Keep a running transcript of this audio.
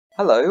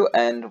Hello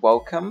and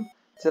welcome.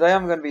 Today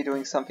I'm going to be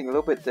doing something a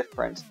little bit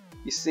different.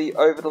 You see,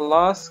 over the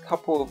last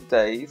couple of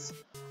days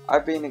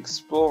I've been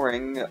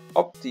exploring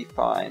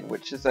Optifine,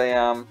 which is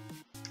a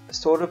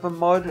sort of a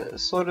mod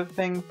sort of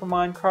thing for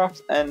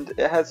Minecraft, and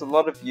it has a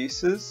lot of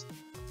uses.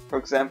 For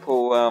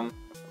example,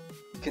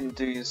 you can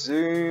do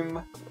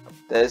zoom.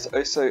 There's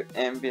also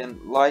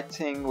ambient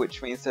lighting,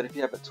 which means that if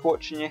you have a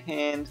torch in your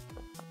hand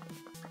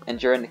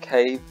and you're in the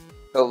cave,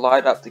 it'll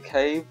light up the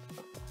cave.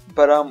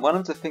 But one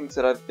of the things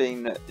that I've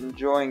been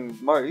enjoying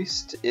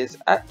most is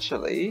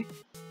actually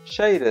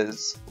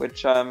shaders,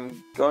 which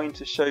I'm going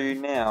to show you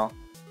now.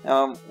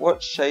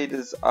 What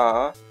shaders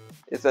are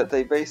is that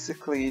they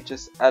basically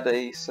just add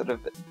a sort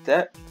of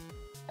depth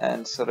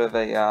and sort of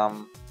a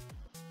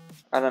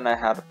I don't know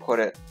how to put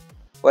it.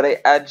 Well, they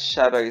add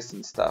shadows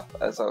and stuff,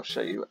 as I'll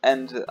show you,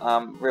 and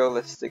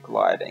realistic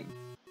lighting.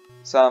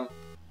 So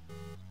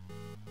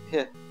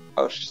here,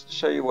 I'll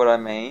show you what I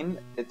mean.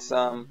 It's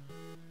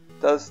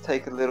does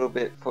take a little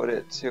bit for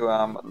it to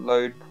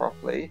load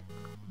properly,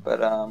 but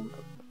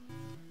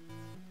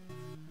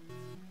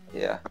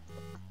yeah,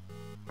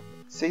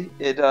 see,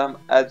 it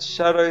adds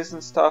shadows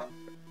and stuff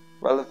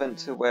relevant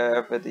to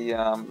wherever the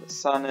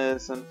sun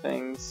is and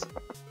things,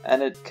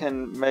 and it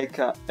can make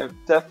it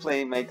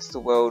definitely makes the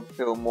world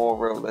feel more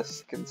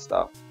realistic and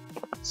stuff.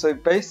 So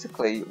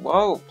basically,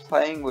 while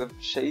playing with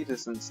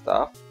shaders and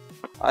stuff,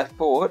 I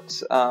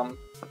thought,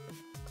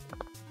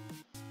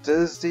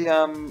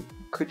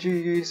 could you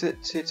use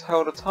it to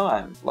tell the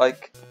time?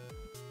 Like,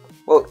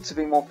 well, to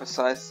be more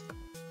precise,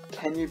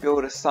 can you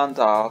build a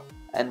sundial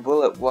and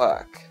will it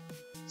work?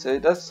 So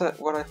that's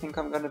what I think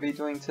I'm going to be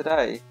doing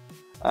today.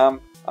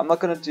 I'm not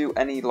going to do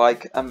any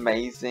like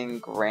amazing,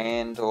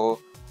 grand, or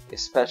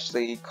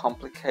especially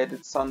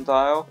complicated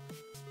sundial.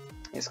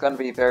 It's going to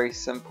be very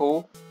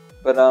simple,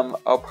 but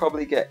I'll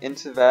probably get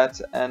into that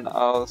and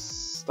I'll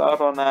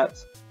start on that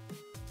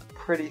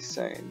pretty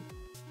soon.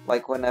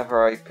 Like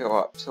whenever I feel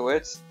up to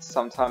it.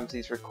 Sometimes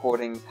these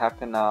recordings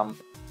happen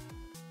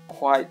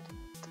quite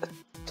a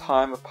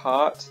time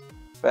apart,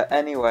 but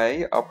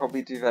anyway, I'll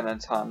probably do that in a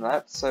time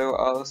lapse, so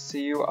I'll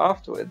see you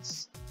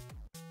afterwards.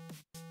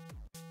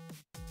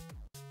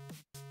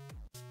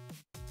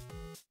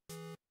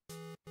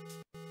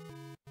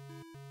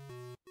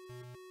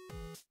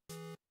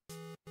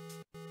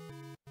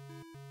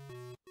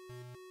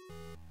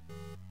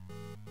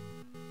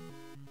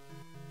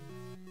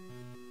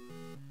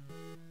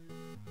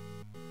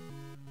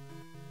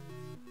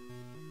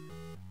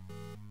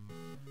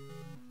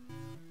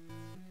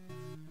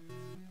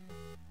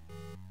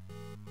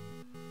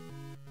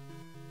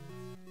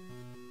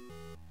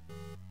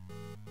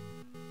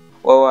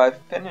 Well, I've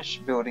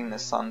finished building the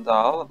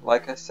sundial.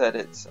 Like I said,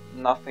 it's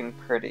nothing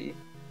pretty.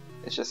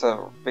 It's just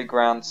a big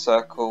round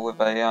circle with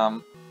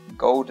a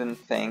golden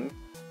thing.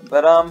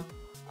 But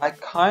I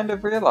kind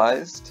of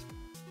realized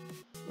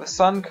the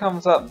sun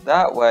comes up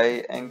that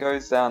way and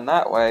goes down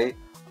that way.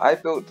 I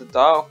built the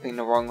dial thing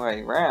the wrong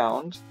way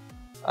round.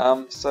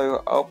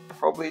 So I'll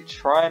probably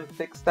try and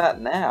fix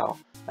that now.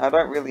 I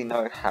don't really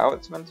know how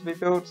it's meant to be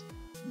built,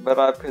 but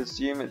I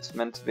presume it's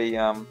meant to be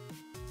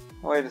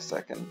wait a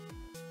second.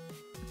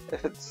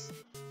 If it's...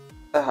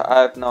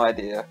 I have no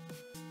idea.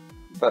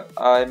 But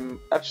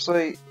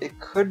it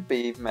could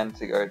be meant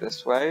to go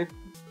this way,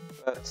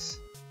 but...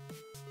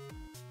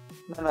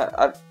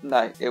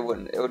 No, it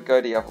wouldn't. It would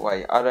go the other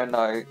way. I don't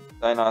know.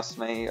 Don't ask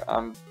me.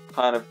 I'm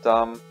kind of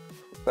dumb.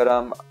 But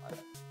I'm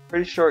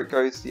pretty sure it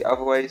goes the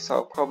other way, so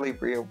I'll probably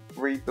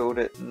rebuild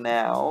it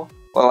now.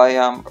 Well,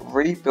 I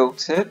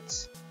rebuilt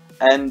it,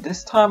 and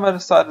this time I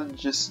decided to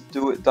just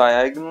do it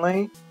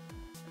diagonally,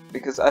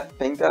 because I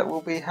think that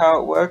will be how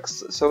it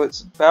works. So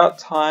it's about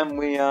time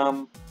we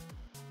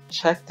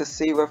check to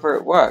see whether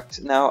it worked.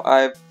 Now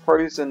I've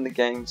frozen the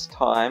game's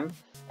time,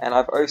 and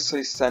I've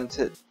also set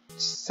it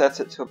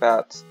to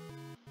about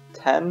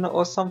 10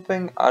 or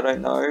something. I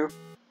don't know.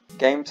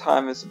 Game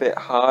time is a bit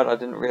hard. I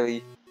didn't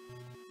really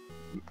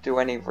do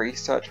any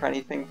research or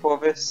anything for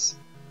this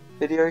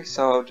video,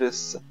 so I'll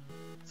just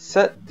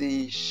set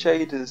the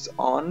shaders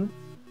on,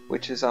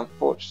 which is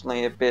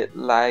unfortunately a bit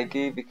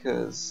laggy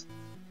because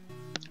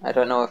I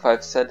don't know if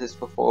I've said this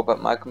before,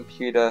 but my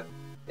computer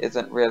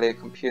isn't really a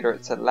computer,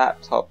 it's a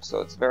laptop, so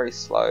it's very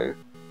slow.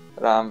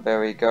 But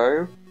there we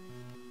go.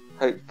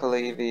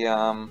 Hopefully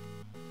the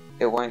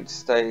it won't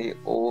stay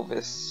all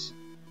this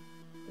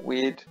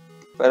weird.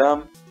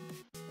 But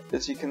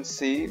as you can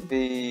see,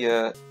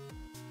 the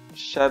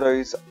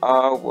shadows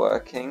are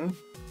working,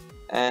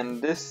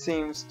 and this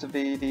seems to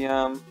be the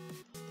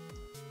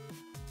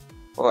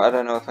well, I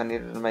don't know if I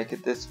needed to make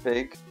it this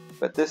big,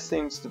 but this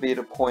seems to be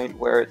the point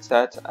where it's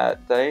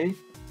at day.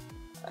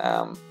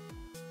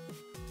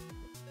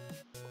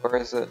 Or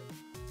is it?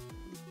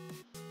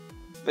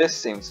 This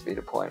seems to be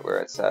the point where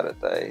it's at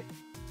day.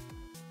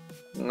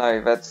 No,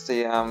 that's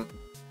the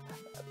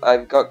I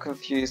got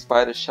confused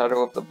by the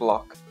shadow of the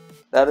block.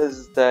 That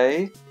is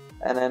day,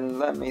 and then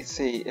let me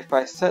see, if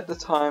I set the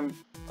time,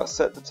 I'll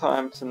set the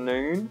time to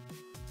noon,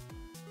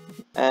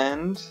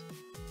 and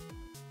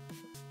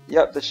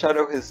yep, the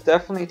shadow has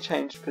definitely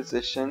changed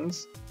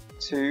positions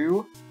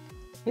to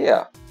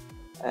here.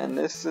 And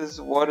this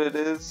is what it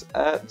is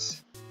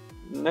at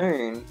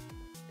noon.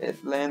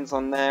 It lands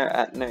on there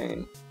at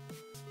noon.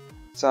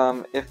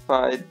 So if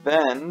I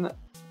then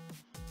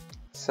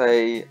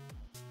say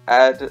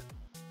add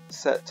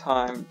set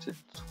time to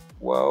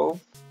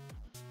 12,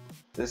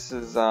 this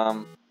is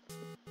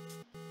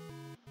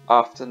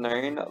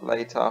afternoon,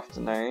 late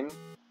afternoon,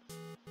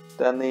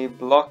 then the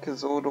block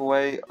is all the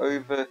way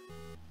over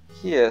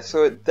here.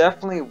 So it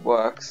definitely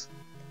works,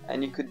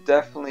 and you could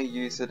definitely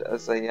use it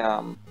as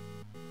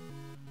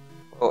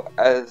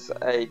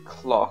a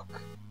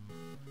clock,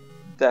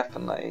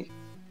 definitely.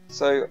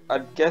 So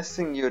I'm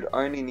guessing you'd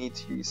only need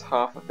to use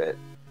half of it.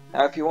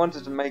 Now if you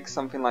wanted to make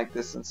something like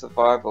this in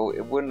survival,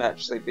 it wouldn't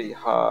actually be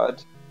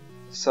hard.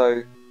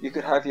 So you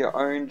could have your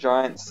own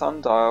giant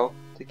sundial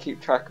to keep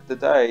track of the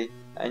day,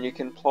 and you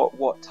can plot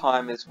what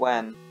time is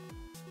when.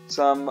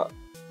 So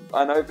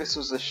I know this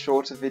was a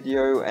shorter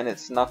video and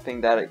it's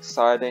nothing that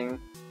exciting,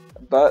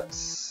 but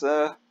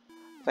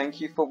thank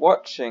you for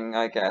watching,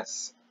 I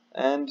guess,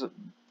 and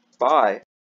bye.